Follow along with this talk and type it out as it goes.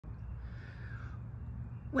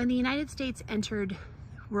When the United States entered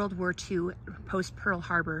World War II post Pearl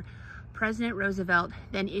Harbor, President Roosevelt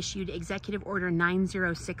then issued Executive Order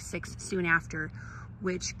 9066 soon after,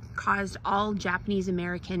 which caused all Japanese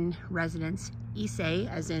American residents, Issei,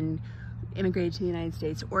 as in immigrated to the United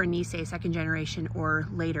States, or Nisei, second generation or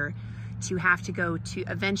later, to have to go to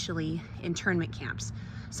eventually internment camps.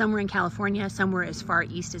 Some were in California, some were as far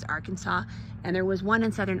east as Arkansas, and there was one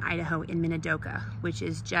in southern Idaho in Minidoka, which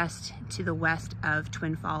is just to the west of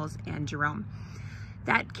Twin Falls and Jerome.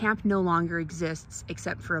 That camp no longer exists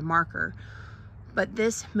except for a marker, but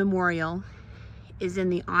this memorial is in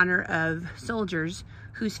the honor of soldiers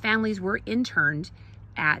whose families were interned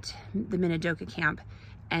at the Minidoka camp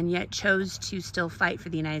and yet chose to still fight for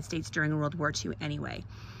the United States during World War II anyway.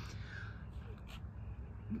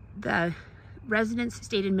 The residents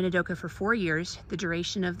stayed in Minidoka for 4 years, the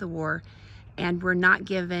duration of the war, and were not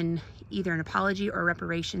given either an apology or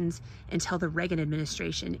reparations until the Reagan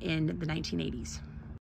administration in the 1980s.